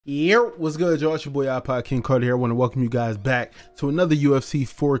Yo, what's good, y'all? It's your boy iPodKingCarter here. I want to welcome you guys back to another UFC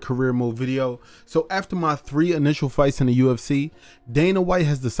 4 career mode video. So after my 3 initial fights in the UFC, Dana White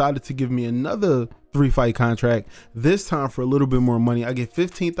has decided to give me another 3-fight contract, this time for a little bit more money. I get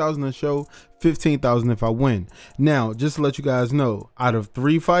 $15,000 a show, $15,000 if I win. Now, just to let you guys know, out of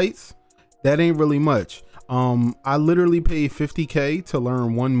 3 fights, that ain't really much. I literally paid $50K to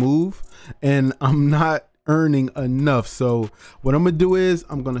learn 1 move, and I'm not earning enough. So what I'm gonna do is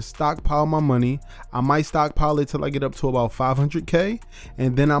I'm gonna stockpile my money. I might stockpile it till I get up to about 500K,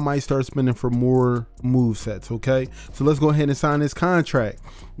 and then I might start spending for more move sets. Okay, so let's go ahead and sign this contract.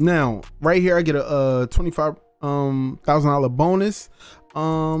 Now right here I get a $25,000 bonus.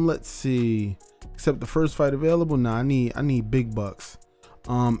 Let's see, accept the first fight available. Nah, I need big bucks.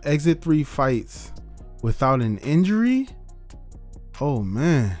 Exit 3 fights without an injury. Oh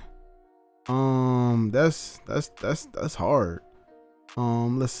man, that's hard.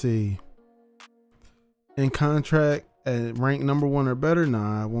 Let's see. In contract at rank number 1 or better.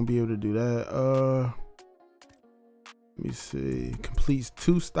 Nah, I won't be able to do that. Let me see. Completes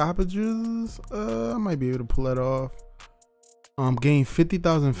 2 stoppages. I might be able to pull that off. Gain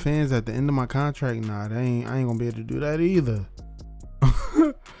 50,000 fans at the end of my contract. Nah, I ain't gonna be able to do that either.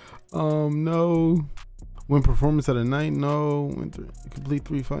 No. Win performance of the night. No. Complete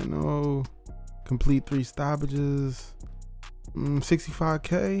 3 fight. No. Complete 3 stoppages.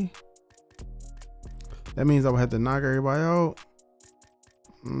 65K. That means I would have to knock everybody out.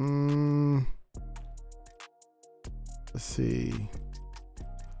 Let's see.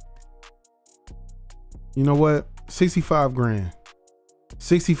 You know what? 65 grand.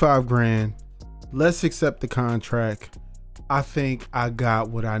 65 grand. Let's accept the contract. I think I got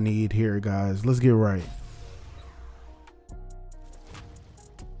what I need here, guys. Let's get right.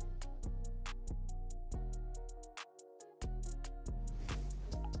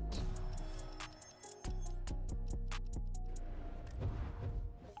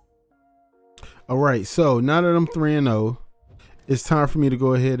 All right, so now that I'm 3-0, it's time for me to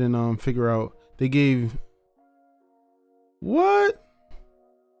go ahead and figure out. They gave what?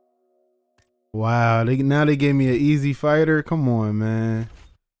 Wow, now they gave me an easy fighter. Come on, man.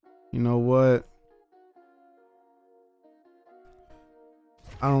 You know what?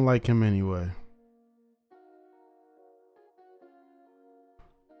 I don't like him anyway.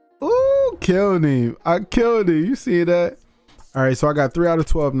 Ooh, killed him. I killed him. You see that? All right, so I got 3 out of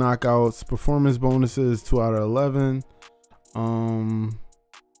 12 knockouts. Performance bonuses 2 out of 11.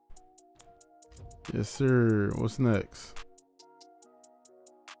 Yes, sir. What's next?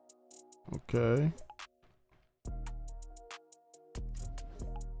 Okay.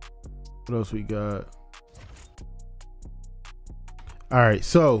 What else we got? All right,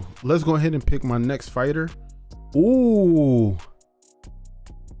 so let's go ahead and pick my next fighter. Ooh,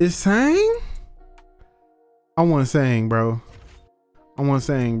 it's Sang? I want Sang, bro. I want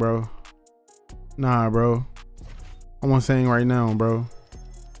Sang, bro. Nah, bro. I want Sang right now, bro.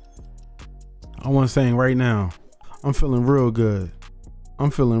 I want Sang right now. I'm feeling real good.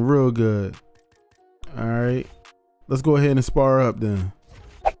 I'm feeling real good. All right. Let's go ahead and spar up then.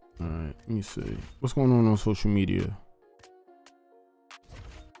 All right. Let me see. What's going on social media?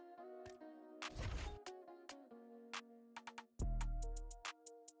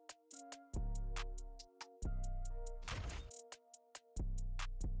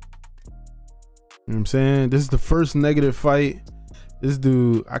 You know what I'm saying? This is the first negative fight. This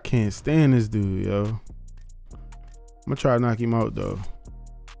dude, I can't stand this dude, yo. I'm gonna try to knock him out though.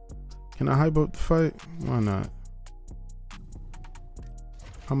 Can I hype up the fight? Why not?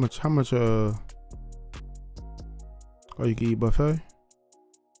 How much oh, you can eat buffet?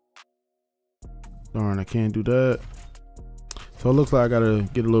 Darn, I can't do that. So it looks like I gotta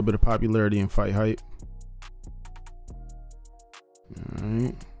get a little bit of popularity and fight hype. All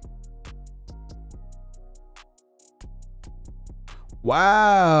right.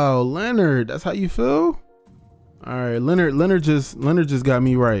 Wow, Leonard, that's how you feel? All right, Leonard just got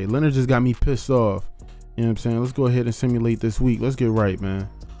me right. Leonard just got me pissed off. You know what I'm saying? Let's go ahead and simulate this week. Let's get right, man.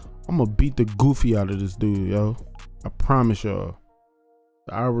 I'm gonna beat the goofy out of this dude, yo. I promise y'all.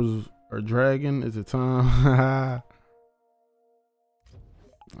 The hours are dragging. Is it time?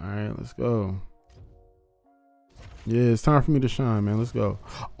 All right, let's go. Yeah, it's time for me to shine, man. Let's go.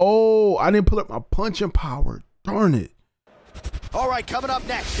 Oh, I didn't pull up my punching power. Darn it. All right, coming up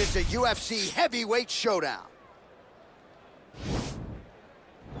next is the UFC Heavyweight Showdown.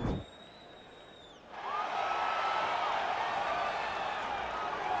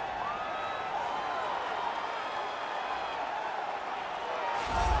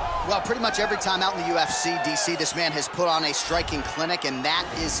 Well, pretty much every time out in the UFC, DC, this man has put on a striking clinic, and that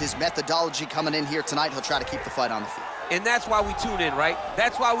is his methodology coming in here tonight. He'll try to keep the fight on the field. And that's why we tune in, right?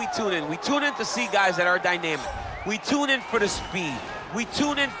 That's why we tune in. We tune in to see guys that are dynamic. We tune in for the speed. We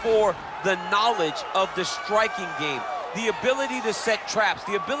tune in for the knowledge of the striking game, the ability to set traps,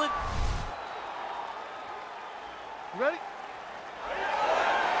 the ability... You ready?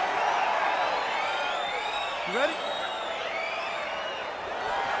 You ready?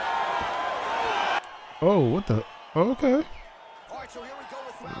 Oh, what the? Oh, okay. All right, so here we go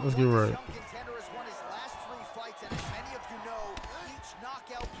with round Let's get one. right. This young contender has won his last 3 fights, and as many of you know, each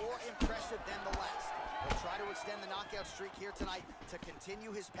knockout more impressive than the last. He'll try to extend the knockout streak here tonight to continue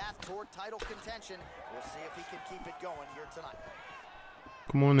his path toward title contention. We'll see if he can keep it going here tonight.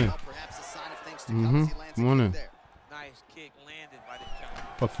 Come on in. Well, perhaps a sign of things to come as he lands Come on in. there. Nice kick landed by the Junkie.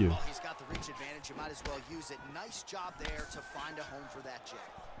 Fuck you. Well, he's got the reach advantage. You might as well use it. Nice job there to find a home for that jab.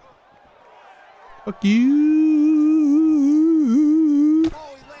 Fuck you.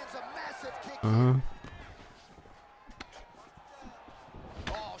 Oh, he lands a massive kick.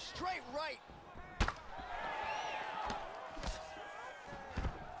 Oh, straight right.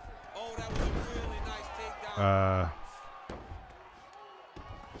 Oh, that was a really nice takedown.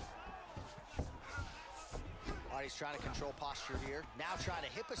 All right, he's trying to control posture here. Now trying to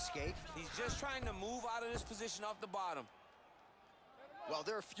hip escape. He's just trying to move out of this position off the bottom. Well,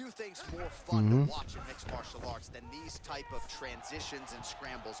 there are few things more fun to watch in mixed martial arts than these type of transitions and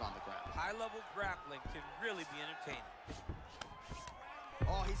scrambles on the ground. High-level grappling can really be entertaining.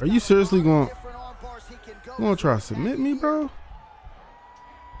 Oh, he's Are you got a seriously lot of going? different arm bars he can go You gonna try to through. submit me, bro?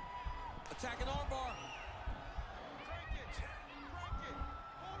 Attacking armbar.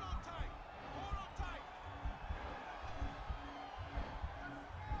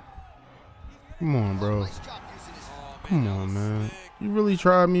 Come on, bro. Nice job using his Come on, man. You really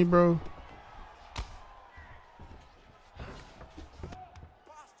tried me, bro.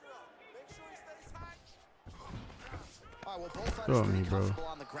 All right, well, both Go fighters on pretty me, bro. comfortable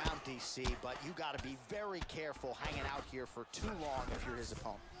on the ground, DC, but you got to be very careful hanging out here for too long if you're his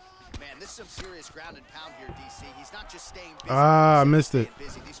opponent. Man, this is some serious ground and pound here, DC. He's not just staying busy. I missed it.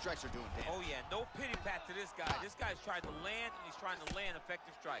 Busy. These strikes are doing damage. Oh, yeah. No pity pat to this guy. This guy's trying to land, and he's trying to land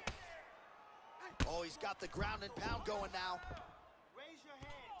effective strikes. Oh, he's got the ground and pound going now.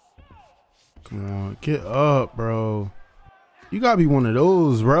 Come on, get up, bro. You gotta be one of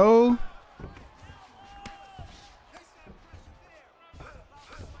those, bro.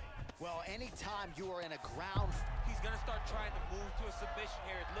 Well, anytime you are in a ground, He's going to start trying to move to a submission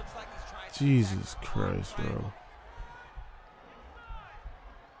here. It looks like he's trying to... Jesus Christ, bro.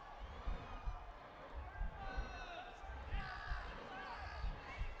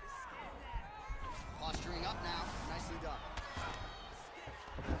 posturing up now. Nicely done.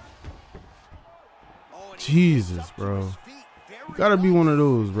 Oh, and he Jesus, up to bro. his feet. Very You gotta be nice. one of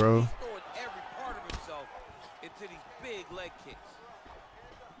those, bro. He's throwing every part of himself into these big leg kicks.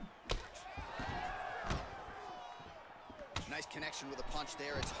 Nice connection with a punch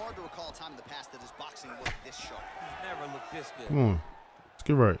there. It's hard to recall a time in the past that his boxing looked this sharp. He's never looked this good. Come on. Let's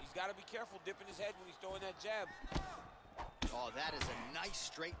get right. He's got to be careful dipping his head when he's throwing that jab. Oh, that is a nice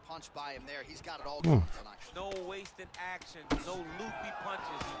straight punch by him there. He's got it all Come on. going tonight. No wasted action, no loopy punches.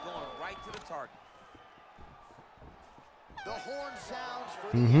 He's going right to the target. The horn sounds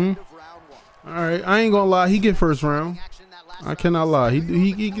for the end of round one. All right, I ain't gonna lie. He get first round. Action in that last I round cannot was lie. He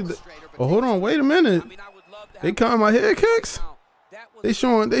very get the. illustrator, but Oh, hold on. Wait a minute. I mean, I would love to They have calling my head kicks. That was They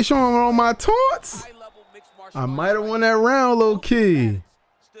showing all my taunts. high-level mixed martial I arts might have fight. won that round, low key.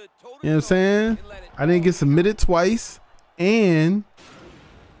 Stood toe-to-toe You know what I'm saying? and let it I didn't go. get submitted twice, and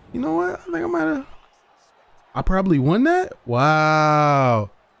you know what? I think I might have. I probably won that.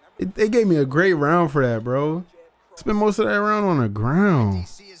 Wow, they gave me a great round for that, bro. Spent most of that round on the ground.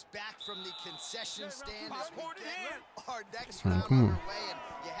 DC is back from the concession stand as we get our next All right, round come on. underway, and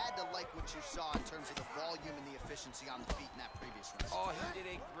you had to like what you saw in terms of the volume and the efficiency on the feet in that previous round. Oh, he did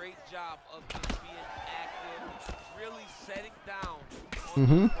a great job of just being active, really setting down on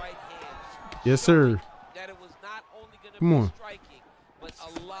his right hand. Yes, sir. That it was not only going to Come be on. striking, but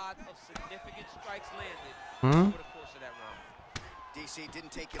a lot of significant strikes landed Huh? over the course of that round. DC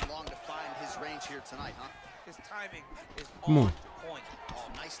didn't take him long to find his range here tonight, huh? His timing is Come on. point. Oh,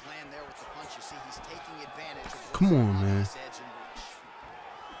 nice land there with the punch. You see, he's taking advantage of what's Come on, on man. his edge and reach.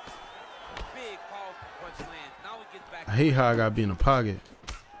 Big, powerful punch lands. Now he gets back. I hate how I gotta be in the pocket.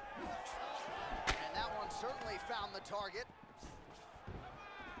 And that one certainly found the target.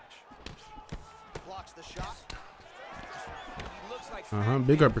 Blocks the shot. He looks like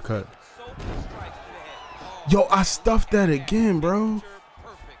Big uppercut. so many strikes to the head. Oh, Yo, I stuffed that again, bro.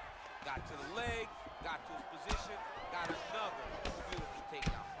 perfect.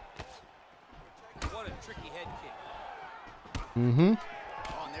 tricky head kick. Mm-hmm.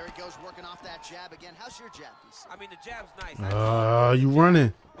 Oh, and there he goes, working off that jab again. How's your jab, DC? I mean, the jab's nice. You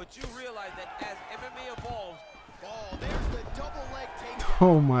running. But you realize that as MMA evolves, Oh, there's the double leg takedown.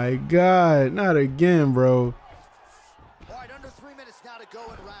 Oh my God, not again, bro. All right, under 3 minutes now to go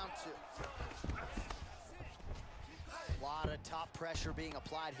in round 2. A lot of top pressure being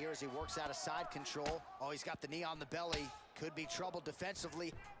applied here as he works out of side control. Oh, he's got the knee on the belly. Could be trouble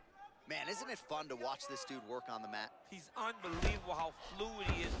defensively. Man, isn't it fun to watch this dude work on the mat? he's unbelievable how fluid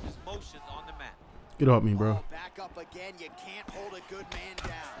he is with his motions on the mat. Get off me, bro. Oh, back up again. You can't hold a good man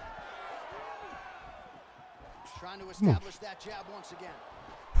down. Trying to establish that jab once again.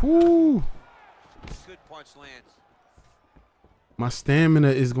 Whoo. Good punch lands. My stamina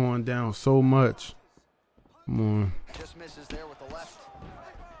is going down so much. Come on. Just misses there with the left.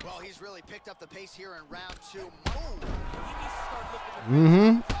 Well, he's really picked up the pace here in round 2. Oh.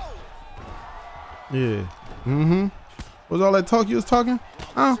 Mm-hmm. Yeah. Mm-hmm. What's all that talk you was talking?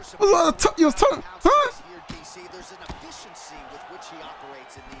 Huh? What's all that talk you was talking? Huh? There's an efficiency with which he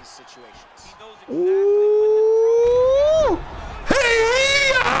operates in these situations. He knows exactly Ooh.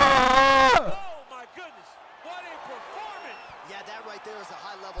 Hey! Oh my goodness! What a performance! Yeah, that right there is a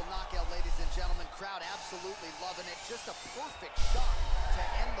high-level knockout, ladies and gentlemen. Crowd absolutely loving it. Just a perfect shot to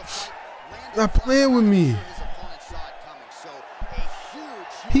end the fight. Stop playing with me. His opponent saw it coming, so a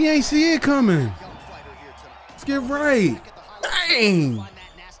huge He ain't see it coming. young fighter here tonight. Let's get right. Dang.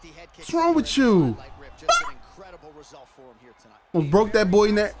 What's wrong with you? Just an incredible result for him here tonight. Almost broke that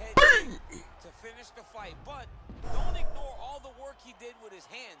boy neck. To finish the fight, but don't ignore all the work he did with his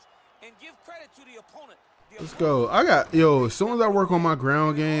hands and give credit to the opponent. Let's go. I got, yo, as soon as I work on my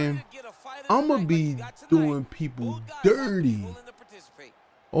ground game, I'm going to be doing people dirty.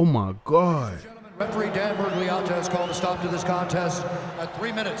 Oh my God. Referee Dan Bergliata has called a stop to this contest at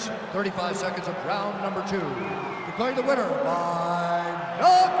 3 minutes, 35 seconds of round number 2. Declaring the winner by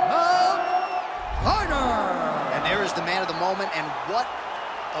knockout, Carter. And there is the man of the moment, and what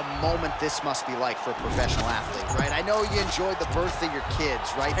a moment this must be like for a professional athlete, right? I know you enjoyed the birth of your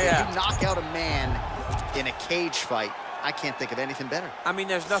kids, right? Yeah. But you knock out a man in a cage fight, I can't think of anything better. I mean,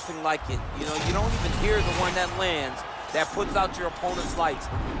 there's nothing like it. You know, you don't even hear the one that lands, that puts out your opponent's lights.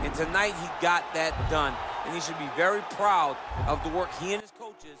 And tonight he got that done. And he should be very proud of the work he and his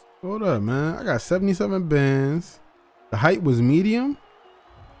coaches. Hold up, man. I got 77 bands. The height was medium.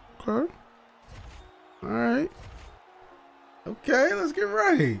 Okay. All right. Okay, let's get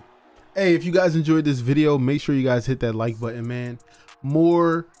right. Hey, if you guys enjoyed this video, make sure you guys hit that like button, man.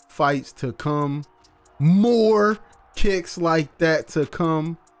 More fights to come. More kicks like that to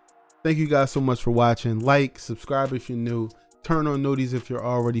come. Thank you guys so much for watching. Like, subscribe if you're new. Turn on notifications if you're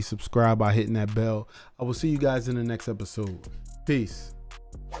already subscribed by hitting that bell. I will see you guys in the next episode. Peace.